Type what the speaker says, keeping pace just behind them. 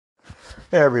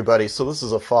Hey everybody, so this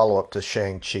is a follow-up to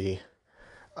Shang-Chi.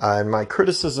 And my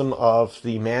criticism of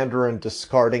the Mandarin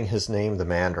discarding his name, the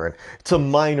Mandarin. It's a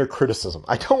minor criticism.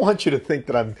 I don't want you to think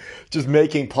that I'm just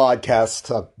making podcasts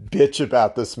to bitch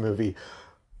about this movie.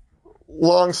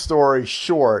 Long story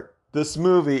short, this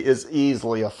movie is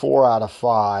easily a 4 out of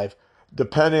 5.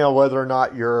 Depending on whether or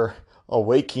not you're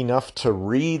awake enough to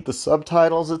read the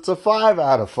subtitles, it's a 5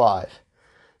 out of 5.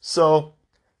 So,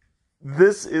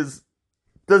 this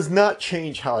does not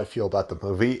change how I feel about the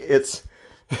movie. It's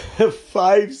a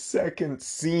 5-second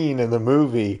scene in the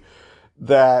movie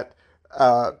that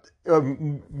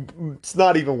it's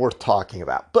not even worth talking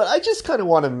about. But I just kind of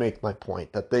want to make my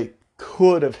point that they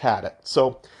could have had it.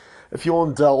 So if you'll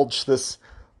indulge this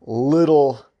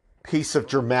little piece of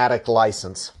dramatic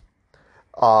license,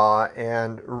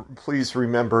 and please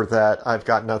remember that I've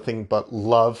got nothing but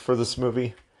love for this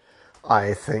movie.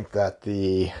 I think that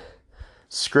the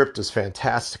script is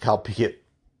fantastic, albeit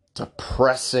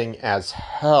depressing as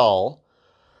hell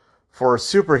for a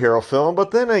superhero film,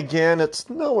 but then again, it's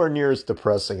nowhere near as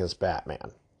depressing as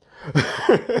Batman.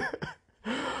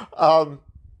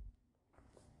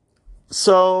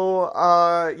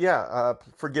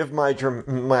 Forgive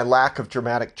my lack of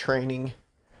dramatic training,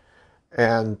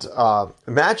 and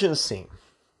imagine a scene.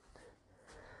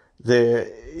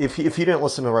 If you didn't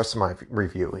listen to the rest of my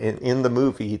review, in the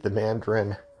movie, the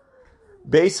Mandarin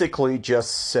basically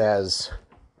just says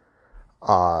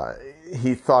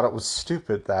he thought it was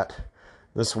stupid that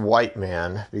this white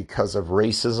man, because of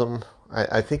racism,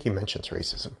 I think he mentions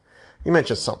racism. He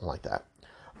mentions something like that.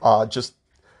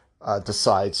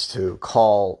 Decides to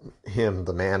call him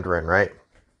the Mandarin, right?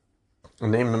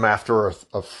 And name him after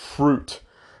a fruit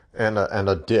and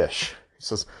a dish. He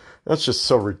says, that's just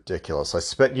so ridiculous. I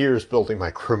spent years building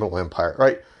my criminal empire,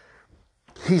 right?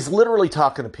 He's literally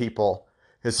talking to people,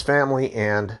 his family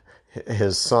and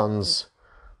his son's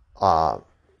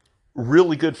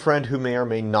really good friend who may or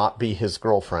may not be his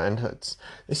girlfriend.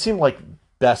 They seem like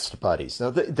best buddies.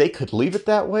 Now, they could leave it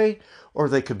that way, or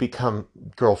they could become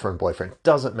girlfriend, boyfriend.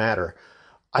 Doesn't matter.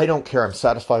 I don't care. I'm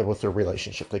satisfied with their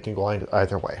relationship. They can go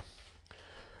either way.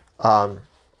 And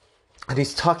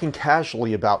he's talking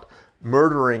casually about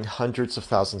murdering hundreds of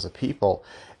thousands of people.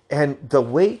 And the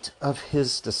weight of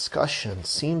his discussion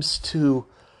seems to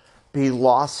be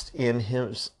lost in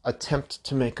his attempt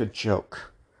to make a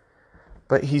joke.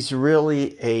 But he's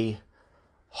really a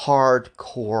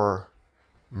hardcore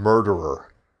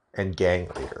murderer and gang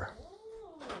leader.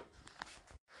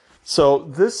 So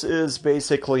this is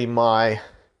basically my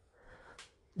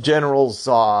General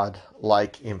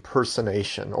Zod-like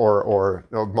impersonation or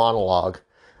monologue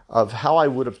of how I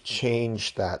would have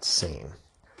changed that scene.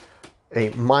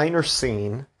 A minor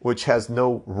scene which has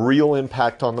no real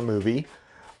impact on the movie.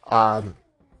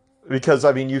 Because,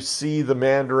 you see the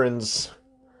Mandarin's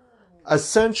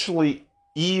essentially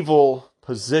evil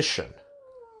position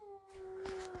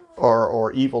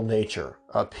or evil nature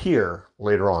appear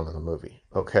later on in the movie,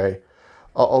 okay?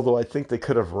 Although I think they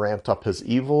could have ramped up his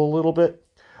evil a little bit.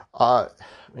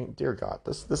 Dear God,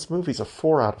 this movie's a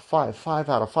 4 out of 5, 5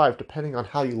 out of 5, depending on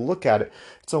how you look at it.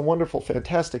 It's a wonderful,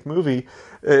 fantastic movie.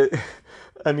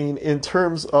 In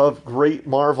terms of great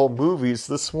Marvel movies,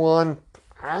 this one,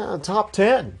 top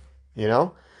 10,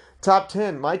 Top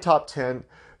 10. My top 10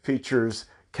 features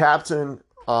Captain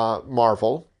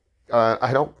Marvel.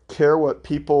 I don't care what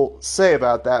people say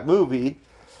about that movie.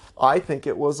 I think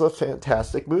it was a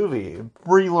fantastic movie.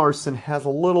 Brie Larson has a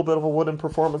little bit of a wooden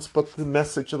performance, but the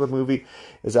message of the movie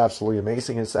is absolutely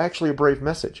amazing. It's actually a brave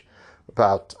message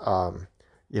about, the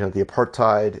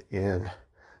apartheid in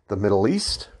the Middle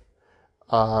East,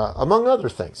 among other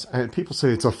things. And people say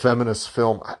it's a feminist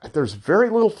film. There's very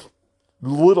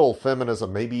little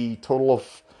feminism, maybe total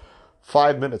of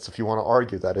 5 minutes if you want to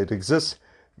argue that it exists.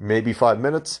 Maybe 5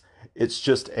 minutes. It's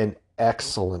just an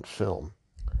excellent film.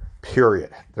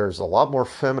 Period. There's a lot more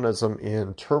feminism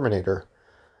in Terminator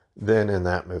than in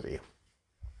that movie.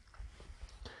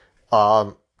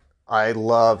 I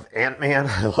love Ant-Man.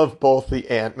 I love both the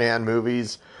Ant-Man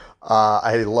movies.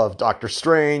 I love Doctor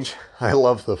Strange. I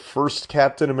love the first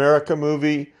Captain America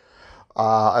movie.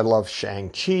 I love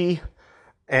Shang-Chi.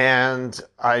 And,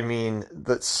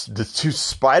 the 2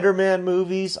 Spider-Man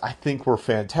movies, I think were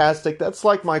fantastic. That's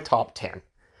like my top 10.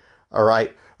 All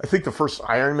right? I think the first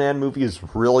Iron Man movie is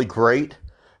really great.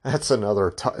 That's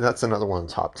another one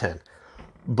top 10.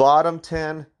 Bottom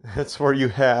 10, that's where you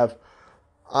have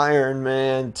Iron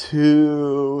Man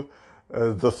 2,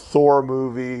 the Thor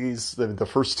movies. The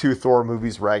first 2 Thor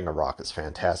movies, Ragnarok is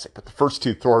fantastic, but the first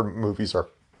 2 Thor movies are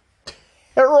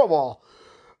terrible.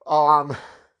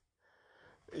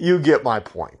 You get my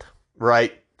point,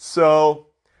 right? So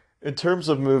In terms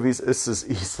of movies, this is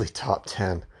easily top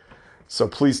 10. So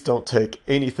please don't take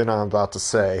anything I'm about to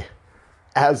say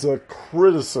as a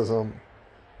criticism,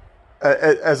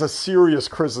 as a serious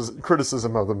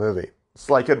criticism of the movie. It's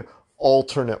like an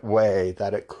alternate way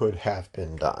that it could have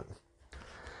been done.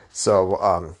 So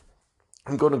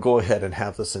I'm going to go ahead and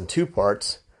have this in two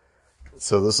parts.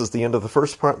 So this is the end of the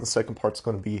first part, and the second part's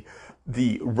going to be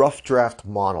the rough draft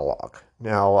monologue.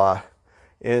 Now,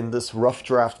 in this rough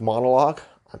draft monologue,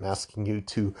 I'm asking you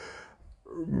to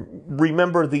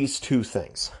remember these two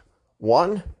things.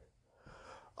 One,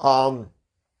 I'm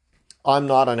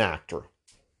not an actor.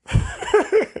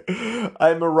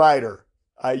 I'm a writer.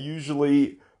 I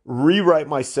usually rewrite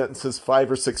my sentences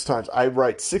 5 or 6 times. I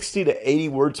write 60 to 80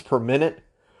 words per minute,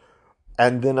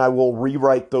 and then I will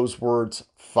rewrite those words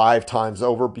 5 times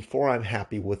over before I'm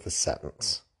happy with the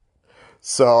sentence.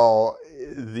 So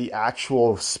the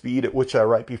actual speed at which I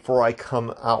write before I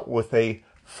come out with a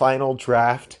final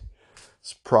draft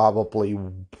is probably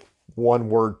 1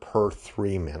 word per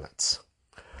 3 minutes.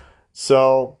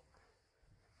 So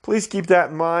please keep that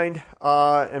in mind.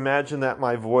 Imagine that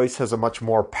my voice has a much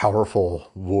more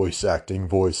powerful acting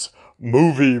voice,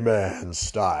 movie man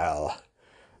style.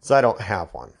 So I don't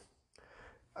have one.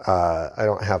 I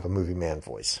don't have a movie man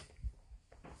voice.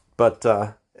 But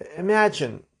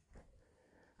imagine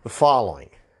the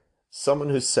following. Someone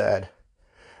who's saying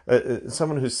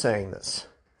this,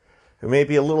 who may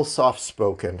be a little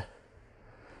soft-spoken,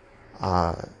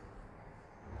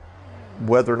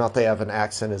 whether or not they have an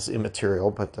accent is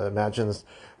immaterial, but imagine this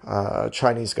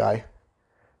Chinese guy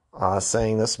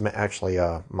saying this, actually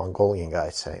a Mongolian guy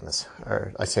saying this,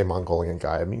 or I say Mongolian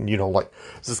guy, I mean, like,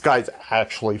 this guy's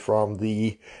actually from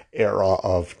the era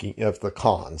of the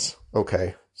Khans,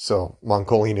 okay, so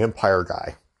Mongolian Empire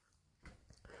guy,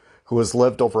 who has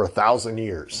lived over 1,000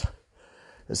 years,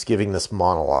 is giving this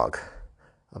monologue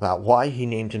about why he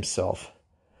named himself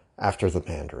after the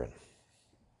Mandarin.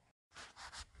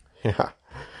 Yeah,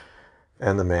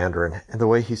 and the Mandarin, and the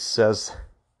way he says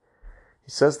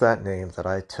that name that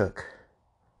I took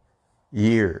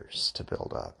years to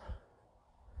build up,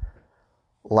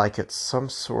 like it's some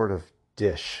sort of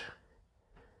dish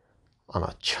on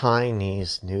a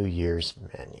Chinese New Year's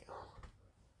menu.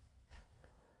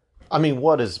 I mean,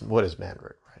 what is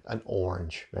Mandarin, right? An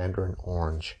orange, Mandarin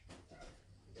orange.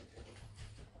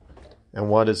 And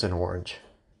what is an orange?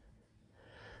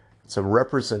 It's a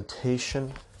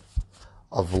representation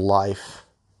of life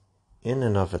in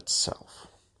and of itself.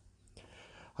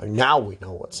 Now we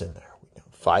know what's in there. We know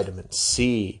vitamin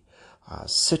C,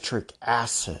 citric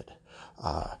acid,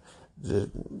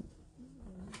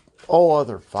 all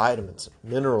other vitamins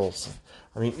and minerals.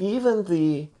 I mean, even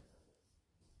the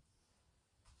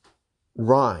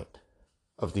rind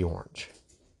of the orange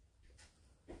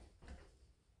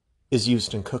is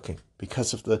used in cooking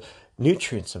because of the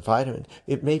nutrients and vitamin.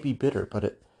 It may be bitter, but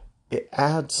it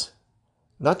adds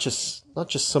not just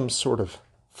some sort of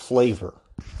flavor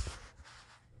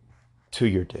to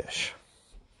your dish,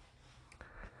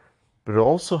 but it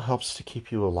also helps to keep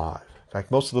you alive. In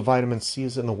fact, most of the vitamin C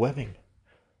is in the webbing.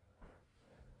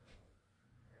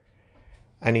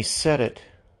 And he said it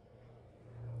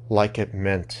like it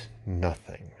meant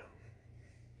nothing.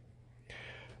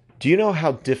 Do you know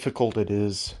how difficult it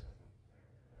is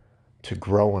to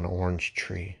grow an orange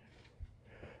tree?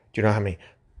 Do you know how many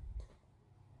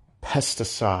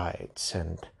pesticides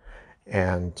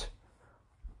and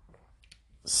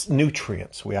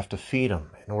nutrients we have to feed them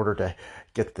in order to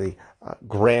get the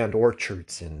grand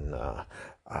orchards in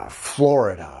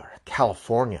Florida or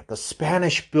California? The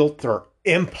Spanish built their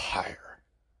empire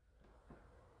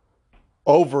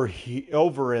over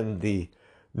in the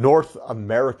North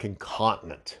American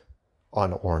continent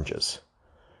on oranges,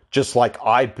 just like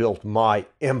I built my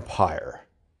empire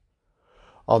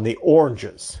on the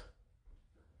oranges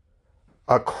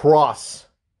across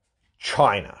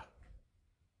China.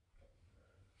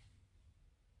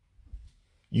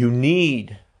 You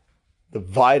need the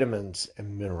vitamins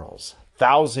and minerals.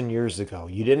 1,000 years ago,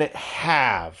 you didn't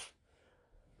have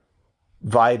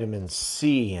vitamin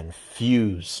C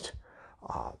infused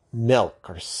milk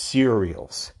or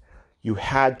cereals. You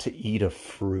had to eat a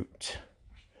fruit.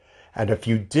 And if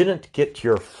you didn't get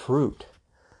your fruit,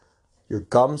 your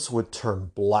gums would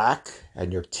turn black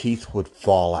and your teeth would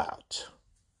fall out.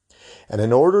 And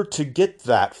in order to get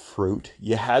that fruit,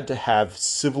 you had to have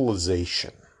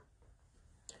civilization.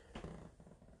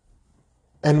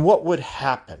 And what would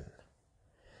happen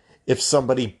if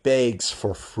somebody begs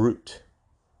for fruit?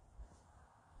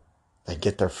 They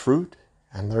get their fruit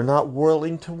and they're not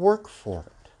willing to work for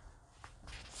it.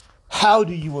 How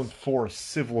do you enforce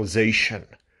civilization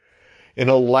in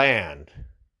a land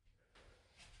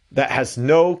that has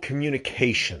no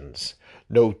communications,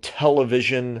 no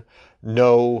television,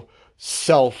 no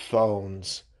cell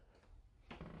phones,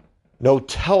 no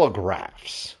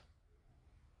telegraphs.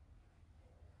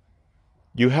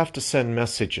 You have to send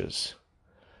messages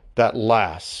that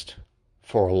last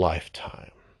for a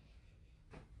lifetime.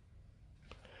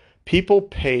 People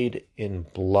paid in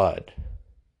blood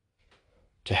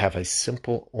to have a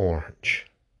simple orange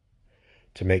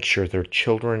to make sure their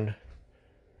children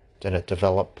didn't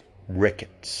develop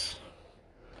rickets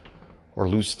or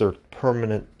lose their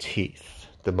permanent teeth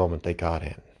the moment they got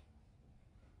in.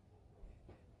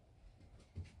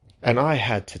 And I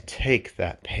had to take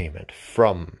that payment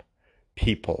from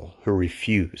people who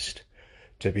refused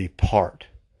to be part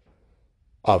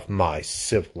of my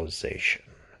civilization.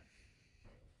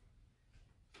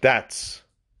 That's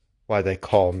why they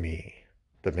call me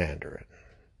the Mandarin.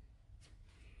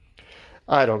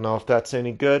 I don't know if that's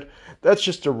any good. That's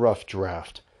just a rough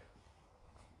draft.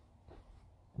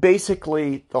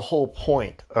 Basically, the whole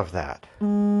point of that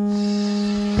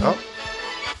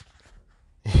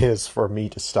is for me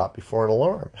to stop before an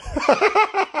alarm.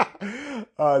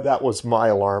 That was my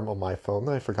alarm on my phone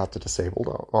that I forgot to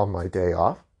disable on my day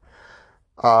off.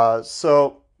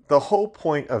 So the whole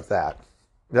point of that,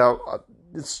 now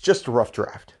it's just a rough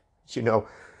draft. As you know,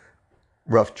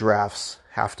 rough drafts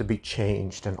have to be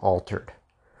changed and altered.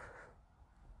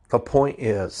 The point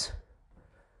is,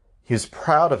 he was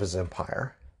proud of his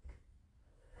empire,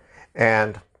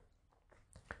 and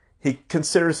he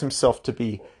considers himself to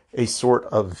be a sort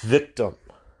of victim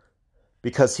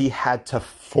because he had to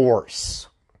force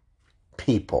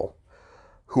people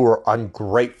who were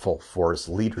ungrateful for his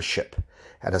leadership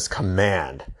and his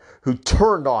command, who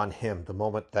turned on him the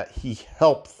moment that he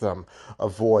helped them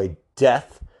avoid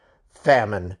death,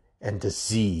 famine, and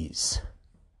disease.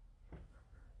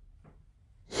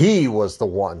 He was the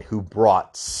one who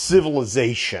brought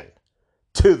civilization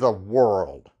to the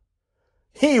world.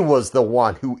 He was the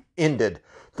one who ended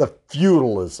the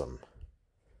feudalism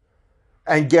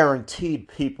and guaranteed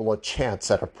people a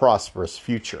chance at a prosperous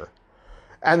future.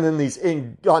 And then these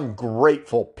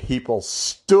ungrateful people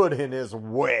stood in his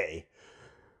way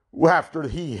after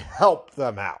he helped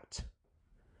them out.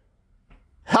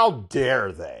 How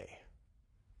dare they?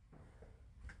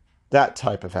 That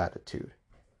type of attitude.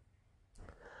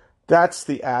 That's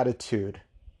the attitude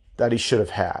that he should have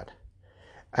had.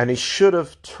 And he should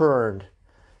have turned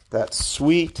that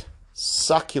sweet,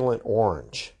 succulent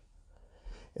orange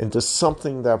into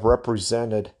something that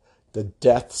represented the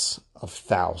deaths of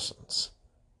thousands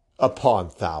upon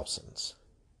thousands.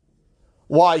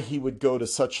 Why he would go to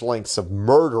such lengths of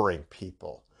murdering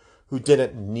people who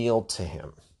didn't kneel to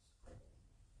him.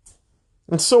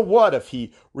 And so what if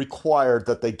he required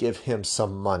that they give him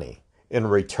some money in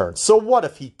return? So what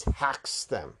if he taxed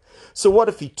them? So what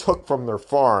if he took from their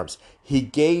farms? He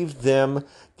gave them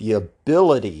the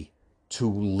ability to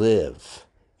live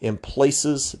in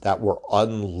places that were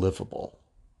unlivable.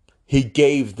 He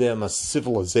gave them a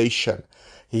civilization.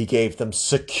 He gave them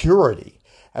security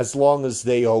as long as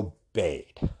they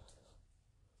obeyed.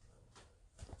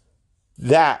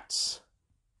 That's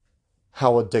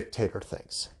how a dictator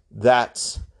thinks.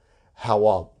 That's how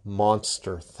a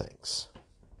monster thinks.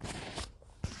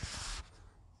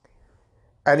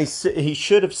 And he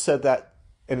should have said that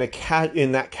in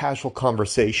that casual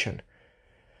conversation.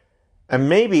 And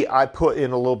maybe I put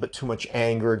in a little bit too much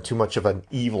anger and too much of an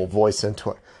evil voice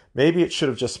into it. Maybe it should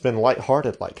have just been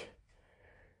lighthearted, like,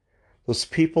 those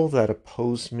people that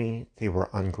opposed me, they were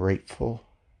ungrateful.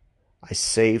 I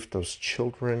saved those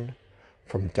children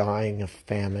from dying of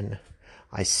famine.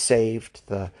 I saved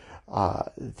the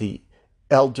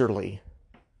elderly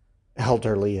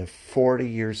of 40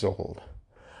 years old.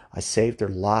 I saved their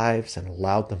lives and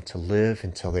allowed them to live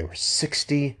until they were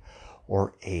 60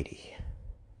 or 80.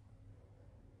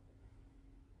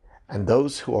 And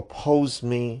those who opposed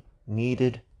me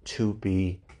needed to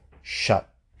be shut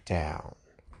down.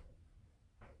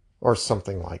 Or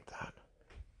something like that.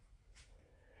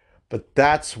 But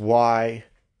that's why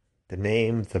the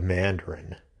name the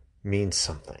Mandarin means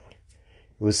something.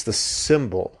 It was the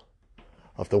symbol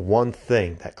of the one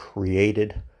thing that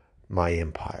created my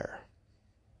empire.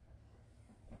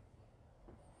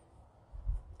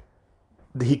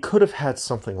 He could have had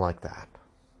something like that.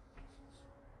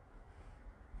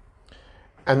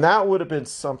 And that would have been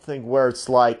something where it's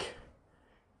like,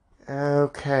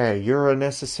 okay, you're a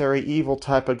necessary evil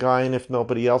type of guy, and if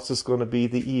nobody else is going to be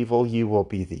the evil, you will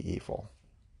be the evil.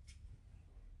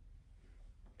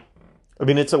 I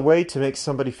mean, it's a way to make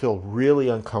somebody feel really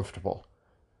uncomfortable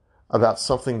about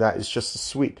something that is just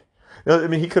sweet. I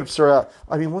mean, he could have started out,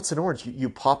 I mean, what's an orange? You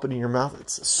pop it in your mouth.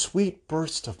 It's a sweet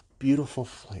burst of beautiful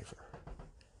flavor.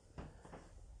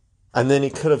 And then he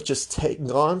could have just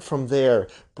gone from there,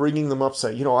 bringing them up,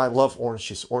 saying, I love orange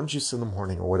juice in the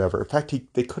morning or whatever. In fact,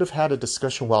 they could have had a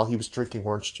discussion while he was drinking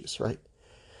orange juice, right?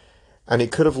 And he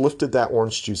could have lifted that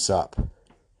orange juice up.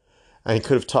 And he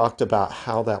could have talked about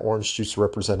how that orange juice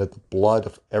represented the blood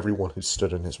of everyone who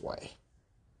stood in his way.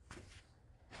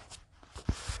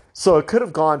 So it could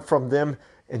have gone from them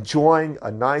enjoying a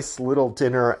nice little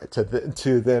dinner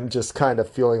to them just kind of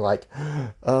feeling like,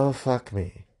 oh, fuck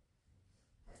me.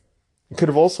 It could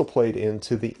have also played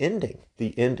into the ending,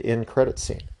 the end credit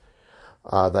scene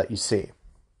that you see.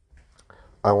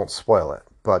 I won't spoil it,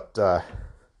 but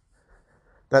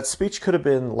that speech could have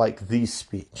been like the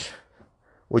speech,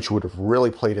 which would have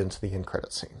really played into the end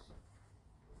credit scene.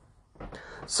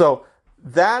 So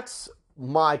that's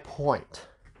my point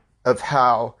of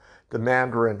how the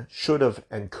Mandarin should have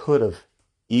and could have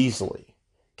easily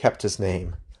kept his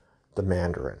name the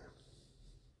Mandarin.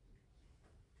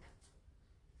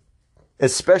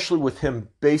 Especially with him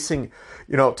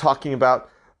talking about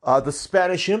the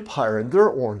Spanish Empire and their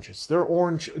oranges, the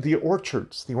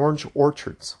orange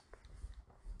orchards.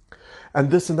 And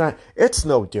this and that. It's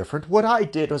no different. What I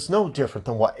did was no different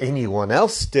than what anyone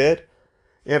else did.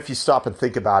 If you stop and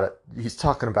think about it, he's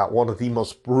talking about one of the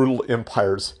most brutal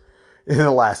empires in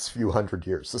the last few hundred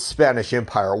years. The Spanish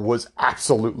Empire was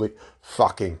absolutely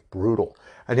fucking brutal.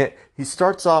 And yet he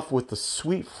starts off with the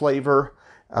sweet flavor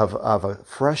of a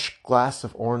fresh glass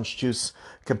of orange juice,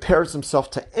 compares himself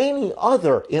to any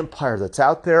other empire that's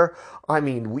out there. I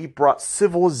mean, we brought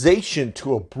civilization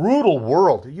to a brutal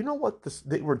world. You know what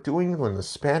they were doing when the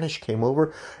Spanish came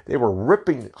over? They were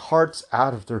ripping hearts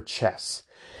out of their chests.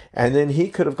 And then he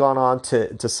could have gone on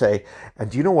to say,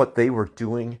 and do you know what they were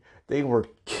doing? They were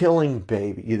killing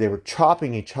baby. They were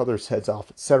chopping each other's heads off,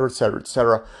 etc., etc.,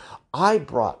 etc. I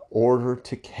brought order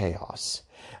to chaos,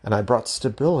 and I brought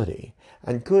stability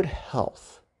and good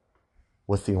health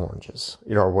with the oranges,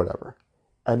 or whatever.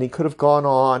 And he could have gone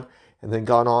on and then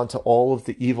gone on to all of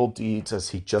the evil deeds as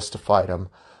he justified them,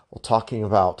 while talking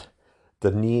about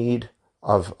the need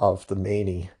of the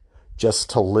many just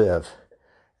to live,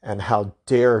 and how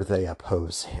dare they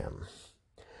oppose him.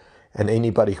 And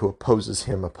anybody who opposes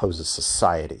him opposes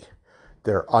society.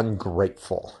 They're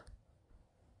ungrateful.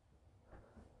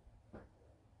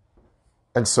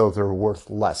 And so they're worth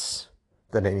less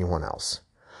than anyone else.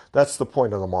 That's the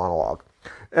point of the monologue.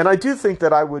 And I do think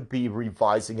that I would be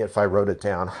revising it if I wrote it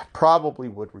down. I probably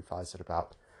would revise it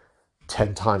about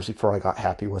 10 times before I got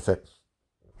happy with it.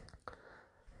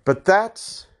 But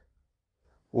that's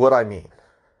what I mean.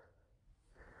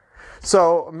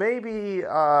 So maybe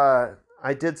I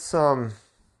did some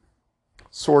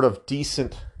sort of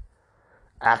decent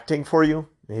acting for you.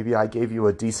 Maybe I gave you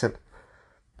a decent,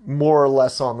 more or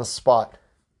less on the spot.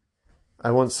 I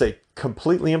wouldn't say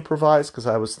completely improvised because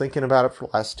I was thinking about it for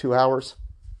the last 2 hours.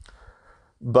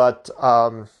 But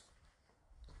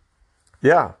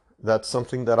yeah, that's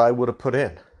something that I would have put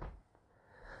in.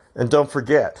 And don't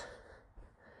forget,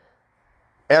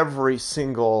 every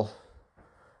single,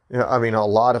 a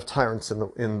lot of tyrants in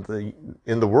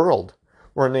the world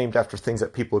were named after things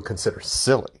that people would consider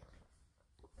silly.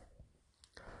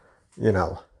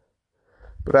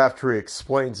 But after he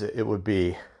explains it, it would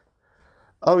be,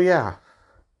 oh yeah.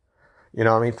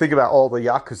 Think about all the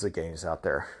Yakuza games out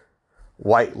there.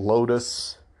 White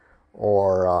Lotus,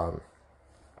 or,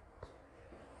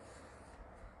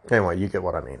 anyway, you get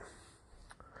what I mean.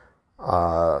 There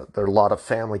are a lot of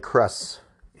family crests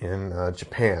in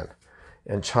Japan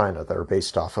and China that are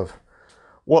based off of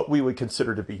what we would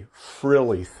consider to be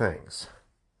frilly things,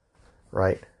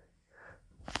 right?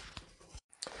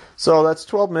 So that's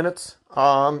 12 minutes.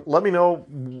 Let me know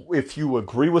if you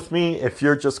agree with me, if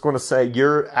you're just going to say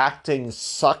your acting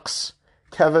sucks,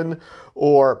 Kevin,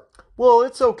 or, well,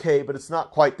 it's okay, but it's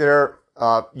not quite there.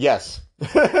 Yes.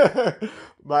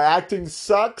 My acting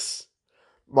sucks.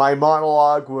 My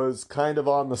monologue was kind of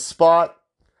on the spot.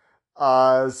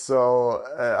 So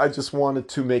I just wanted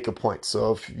to make a point.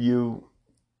 So if you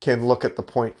can look at the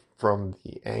point from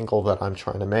the angle that I'm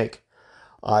trying to make,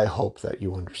 I hope that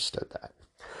you understood that.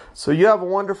 So you have a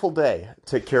wonderful day.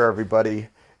 Take care, everybody.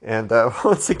 And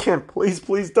once again,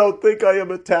 please don't think I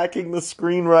am attacking the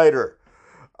screenwriter.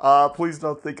 Please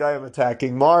don't think I am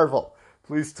attacking Marvel.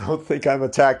 Please don't think I'm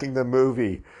attacking the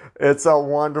movie. It's a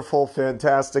wonderful,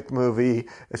 fantastic movie.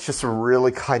 It's just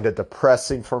really kind of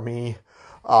depressing for me.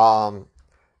 I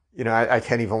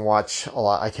can't even watch a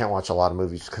lot. I can't watch a lot of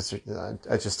movies because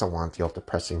I just don't want to deal with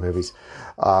depressing movies.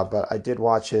 But I did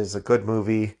watch it as a good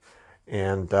movie,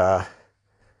 and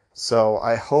So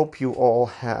I hope you all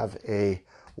have a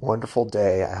wonderful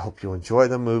day. I hope you enjoy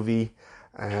the movie.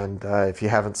 And if you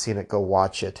haven't seen it, go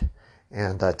watch it.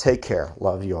 And take care.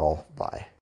 Love you all. Bye.